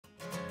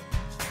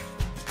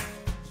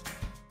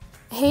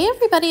Hey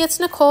everybody, it's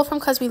Nicole from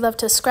Cause We Love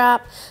to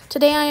Scrap.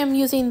 Today I am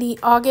using the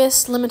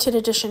August limited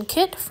edition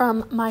kit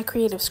from My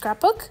Creative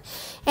Scrapbook,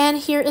 and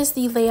here is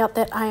the layout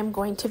that I am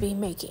going to be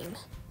making.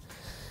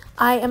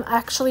 I am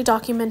actually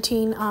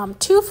documenting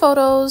two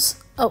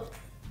photos. Oh,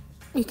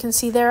 you can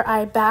see there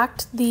I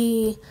backed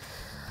the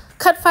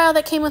cut file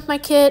that came with my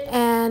kit,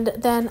 and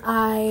then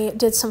I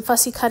did some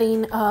fussy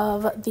cutting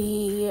of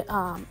the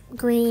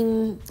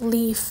green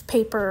leaf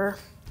paper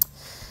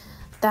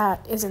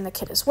that is in the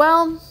kit as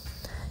well.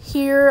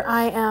 Here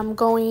I am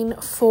going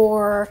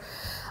for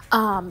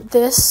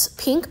this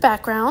pink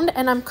background,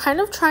 and I'm kind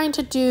of trying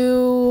to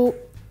do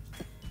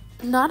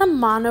not a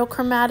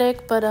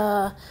monochromatic but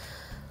a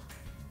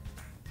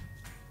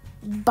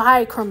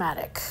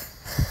bichromatic.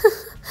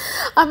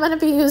 I'm going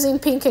to be using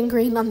pink and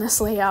green on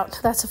this layout.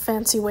 That's a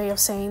fancy way of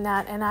saying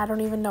that, and I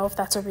don't even know if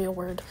that's a real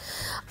word.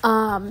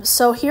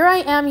 So here I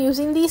am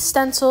using the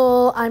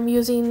stencil. I'm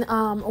using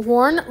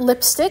worn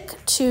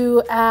lipstick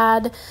to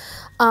add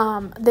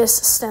this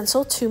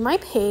stencil to my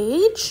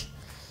page,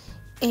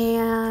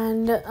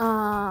 and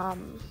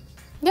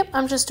yep,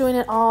 I'm just doing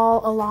it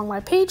all along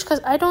my page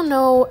because I don't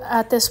know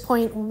at this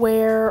point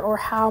where or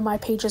how my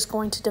page is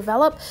going to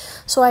develop,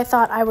 so I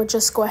thought I would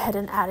just go ahead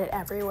and add it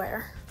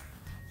everywhere.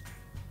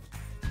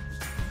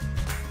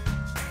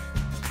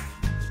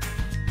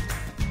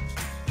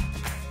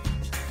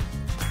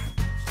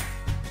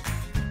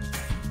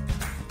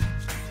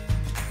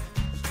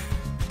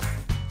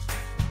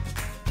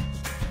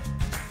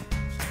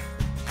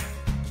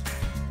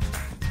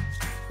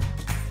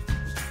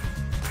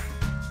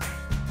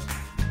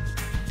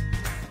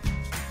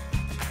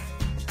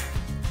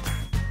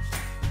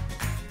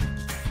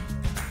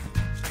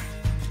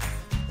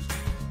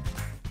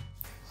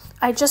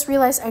 I just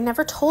realized I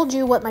never told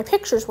you what my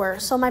pictures were.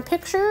 So my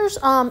pictures,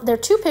 they're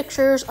two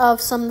pictures of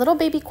some little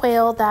baby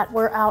quail that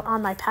were out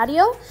on my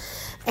patio,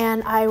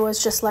 and I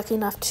was just lucky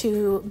enough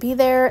to be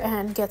there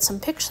and get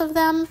some pics of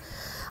them.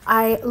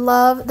 I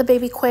love the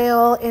baby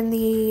quail in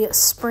the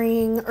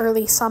spring,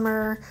 early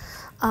summer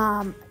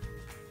around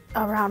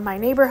my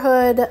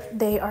neighborhood.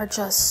 They are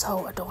just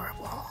so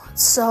adorable.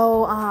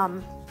 So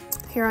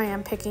here I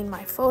am picking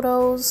my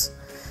photos.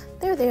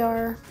 There they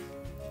are.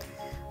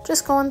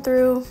 Just going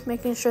through,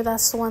 making sure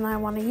that's the one I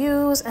want to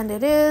use, and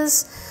it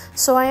is.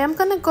 So I am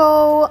going to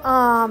go,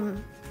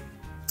 I'm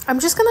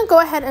just going to go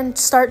ahead and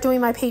start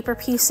doing my paper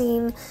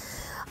piecing.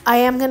 I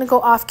am going to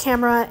go off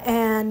camera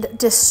and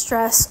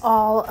distress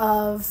all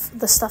of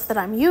the stuff that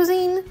I'm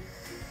using.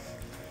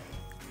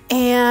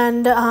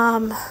 And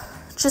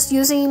just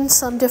using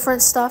some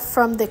different stuff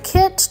from the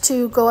kit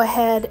to go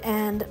ahead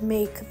and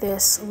make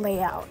this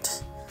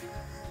layout.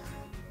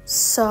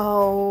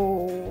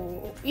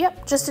 So,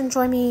 yep, just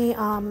enjoy me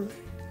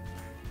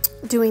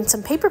doing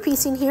some paper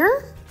piecing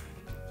here.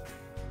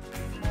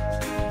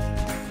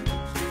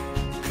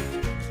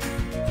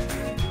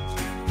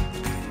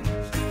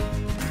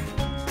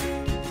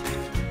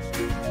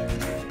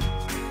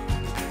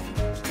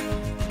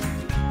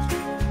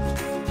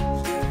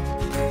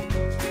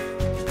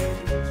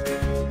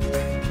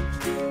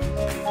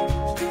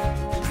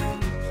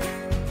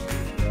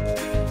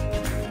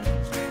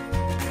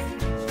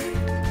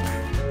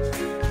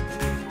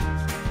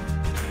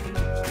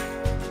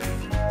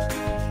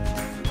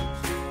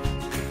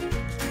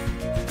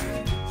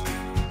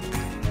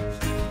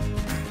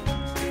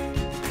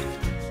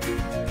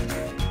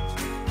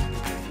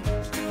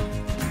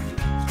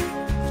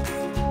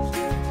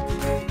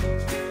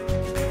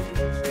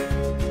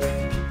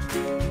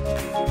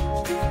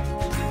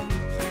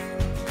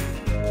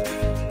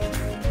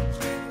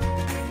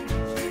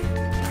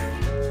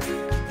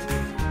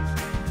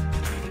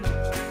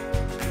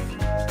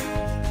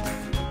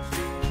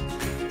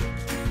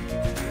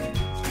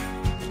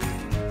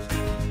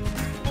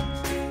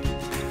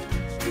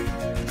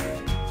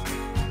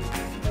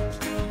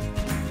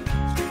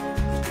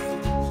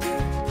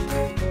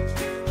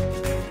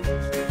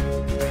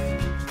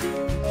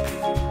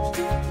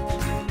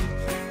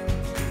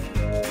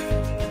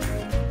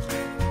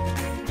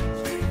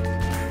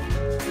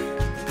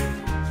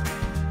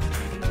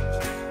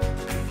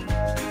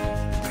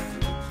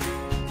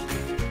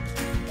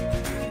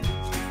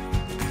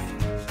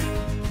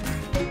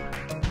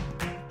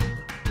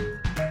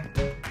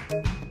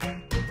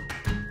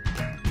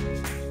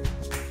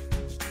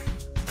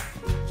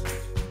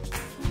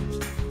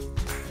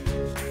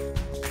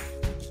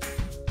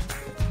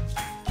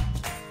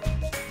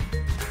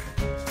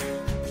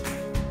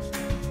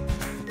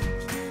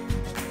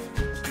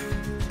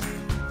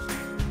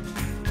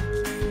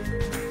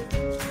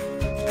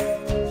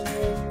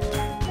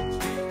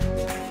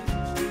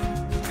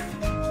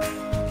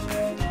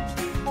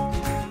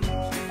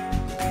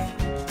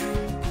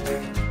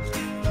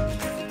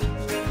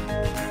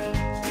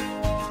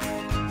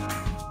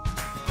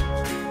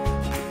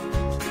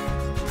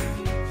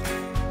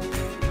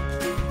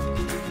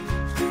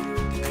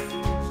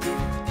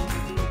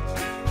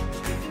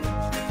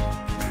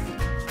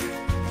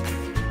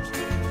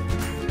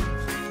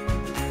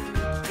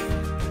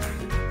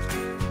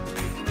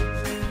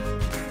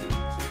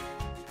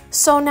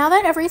 So now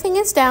that everything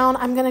is down,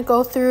 I'm going to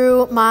go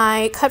through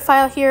my cut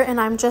file here, and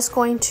I'm just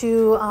going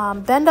to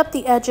bend up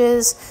the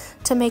edges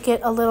to make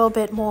it a little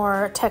bit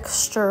more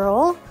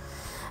textural.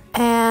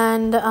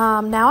 And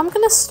now I'm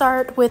going to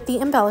start with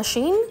the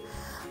embellishing.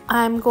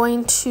 I'm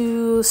going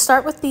to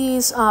start with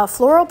these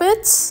floral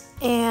bits,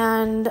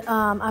 and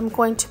I'm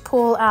going to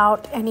pull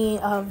out any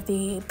of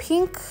the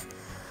pink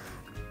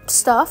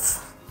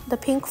stuff, the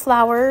pink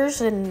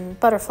flowers and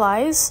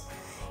butterflies,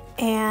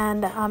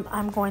 and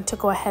I'm going to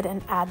go ahead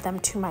and add them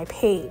to my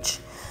page.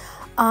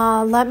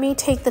 Let me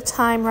take the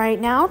time right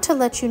now to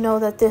let you know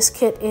that this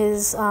kit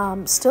is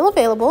still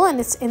available and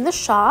it's in the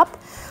shop.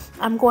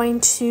 I'm going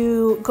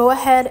to go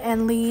ahead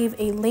and leave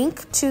a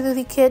link to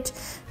the kit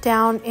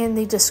down in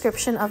the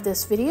description of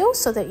this video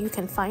so that you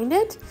can find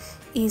it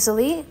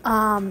easily.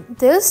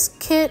 This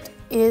kit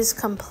is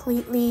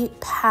completely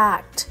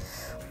packed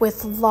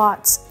with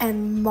lots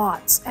and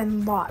lots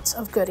and lots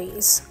of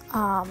goodies.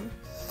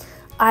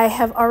 I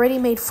have already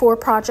made 4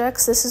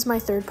 projects. This is my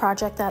 3rd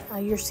project that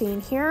you're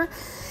seeing here.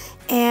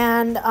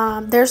 And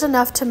there's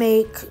enough to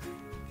make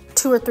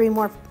 2 or 3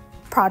 more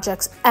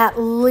projects at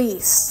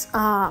least.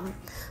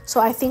 So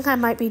I think I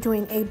might be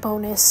doing a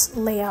bonus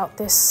layout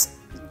this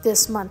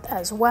month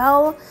as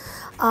well.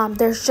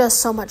 There's just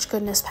so much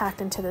goodness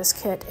packed into this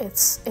kit.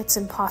 It's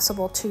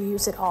impossible to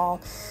use it all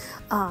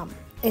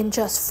in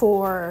just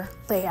 4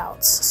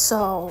 layouts.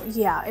 So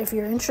yeah, if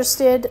you're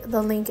interested,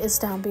 the link is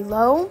down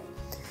below.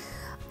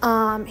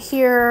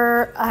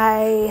 Here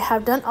I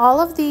have done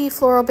all of the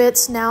floral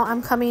bits. Now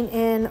I'm coming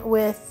in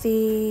with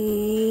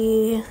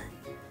the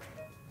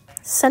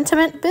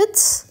sentiment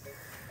bits.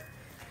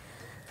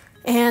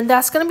 And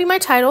that's going to be my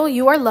title,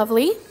 You Are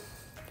Lovely,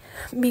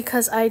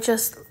 because I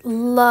just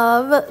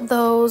love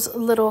those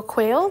little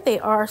quail. They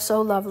are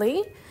so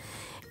lovely.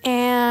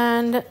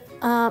 And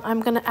I'm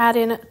going to add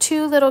in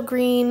 2 little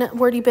green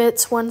wordy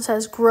bits. One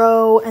says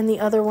grow and the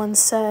other one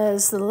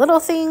says the little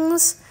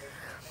things.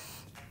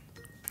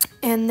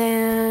 And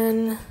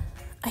then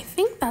I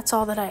think that's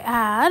all that I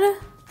add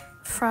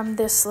from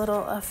this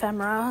little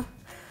ephemera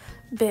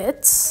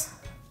bits.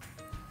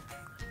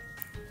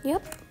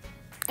 Yep.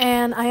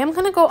 And I am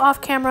going to go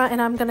off camera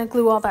and I'm going to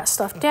glue all that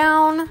stuff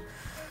down.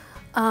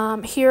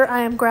 Here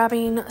I am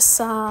grabbing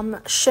some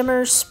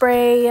shimmer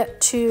spray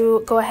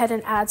to go ahead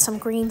and add some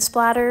green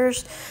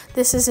splatters.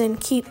 This is in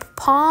Keep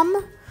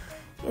Palm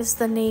is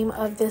the name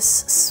of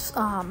this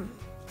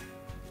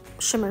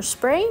shimmer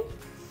spray.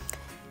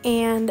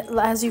 And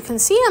as you can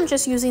see, I'm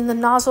just using the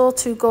nozzle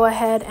to go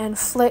ahead and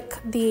flick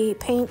the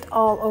paint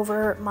all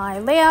over my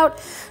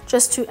layout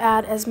just to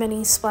add as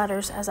many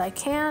splatters as I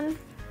can.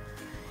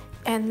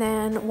 And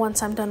then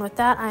once I'm done with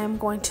that, I am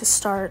going to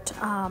start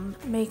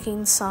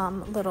making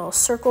some little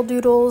circle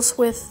doodles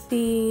with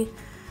the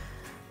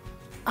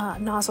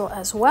nozzle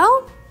as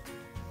well.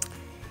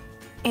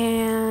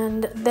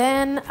 And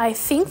then I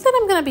think that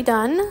I'm gonna be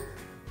done,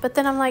 but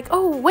then I'm like,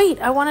 oh wait,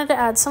 I wanted to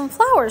add some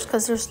flowers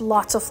because there's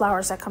lots of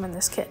flowers that come in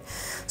this kit.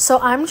 So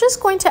I'm just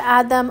going to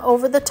add them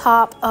over the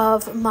top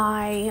of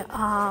my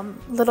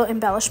little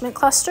embellishment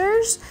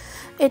clusters.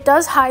 It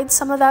does hide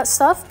some of that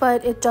stuff,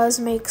 but it does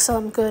make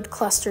some good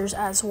clusters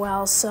as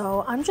well.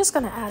 So I'm just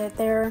gonna add it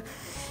there.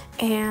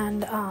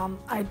 And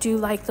I do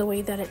like the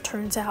way that it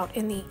turns out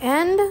in the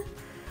end.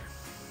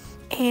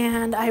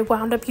 And I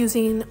wound up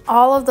using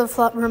all of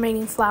the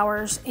remaining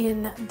flowers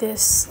in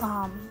this,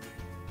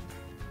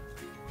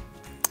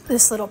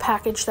 this little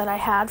package that I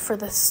had for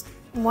this,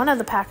 one of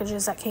the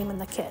packages that came in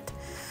the kit.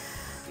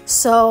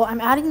 So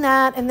I'm adding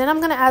that, and then I'm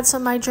gonna add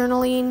some of my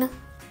journaling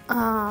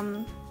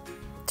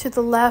to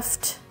the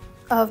left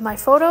of my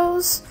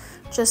photos,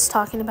 just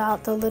talking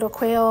about the little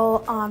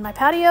quail on my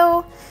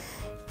patio.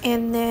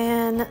 And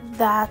then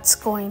that's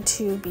going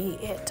to be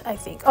it, I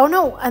think. Oh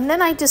no, and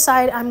then I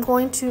decide I'm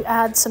going to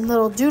add some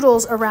little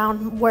doodles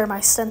around where my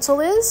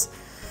stencil is.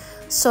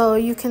 So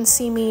you can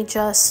see me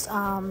just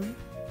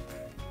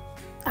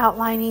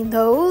outlining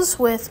those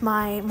with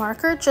my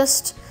marker,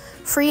 just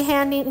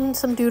freehanding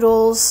some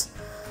doodles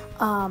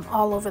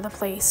all over the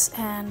place.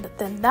 And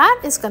then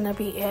that is gonna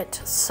be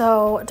it.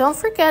 So don't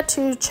forget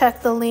to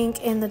check the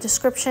link in the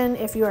description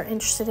if you are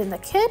interested in the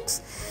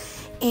kit.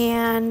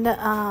 And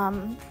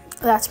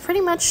that's pretty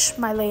much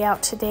my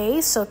layout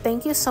today. So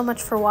thank you so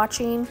much for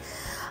watching.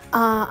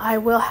 I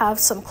will have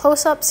some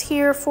close-ups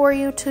here for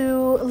you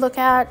to look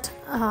at.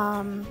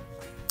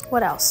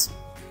 What else?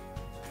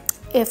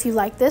 If you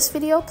like this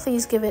video,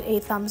 please give it a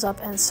thumbs up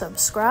and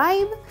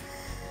subscribe.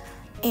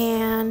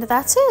 And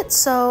that's it.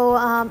 So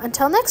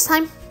until next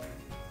time.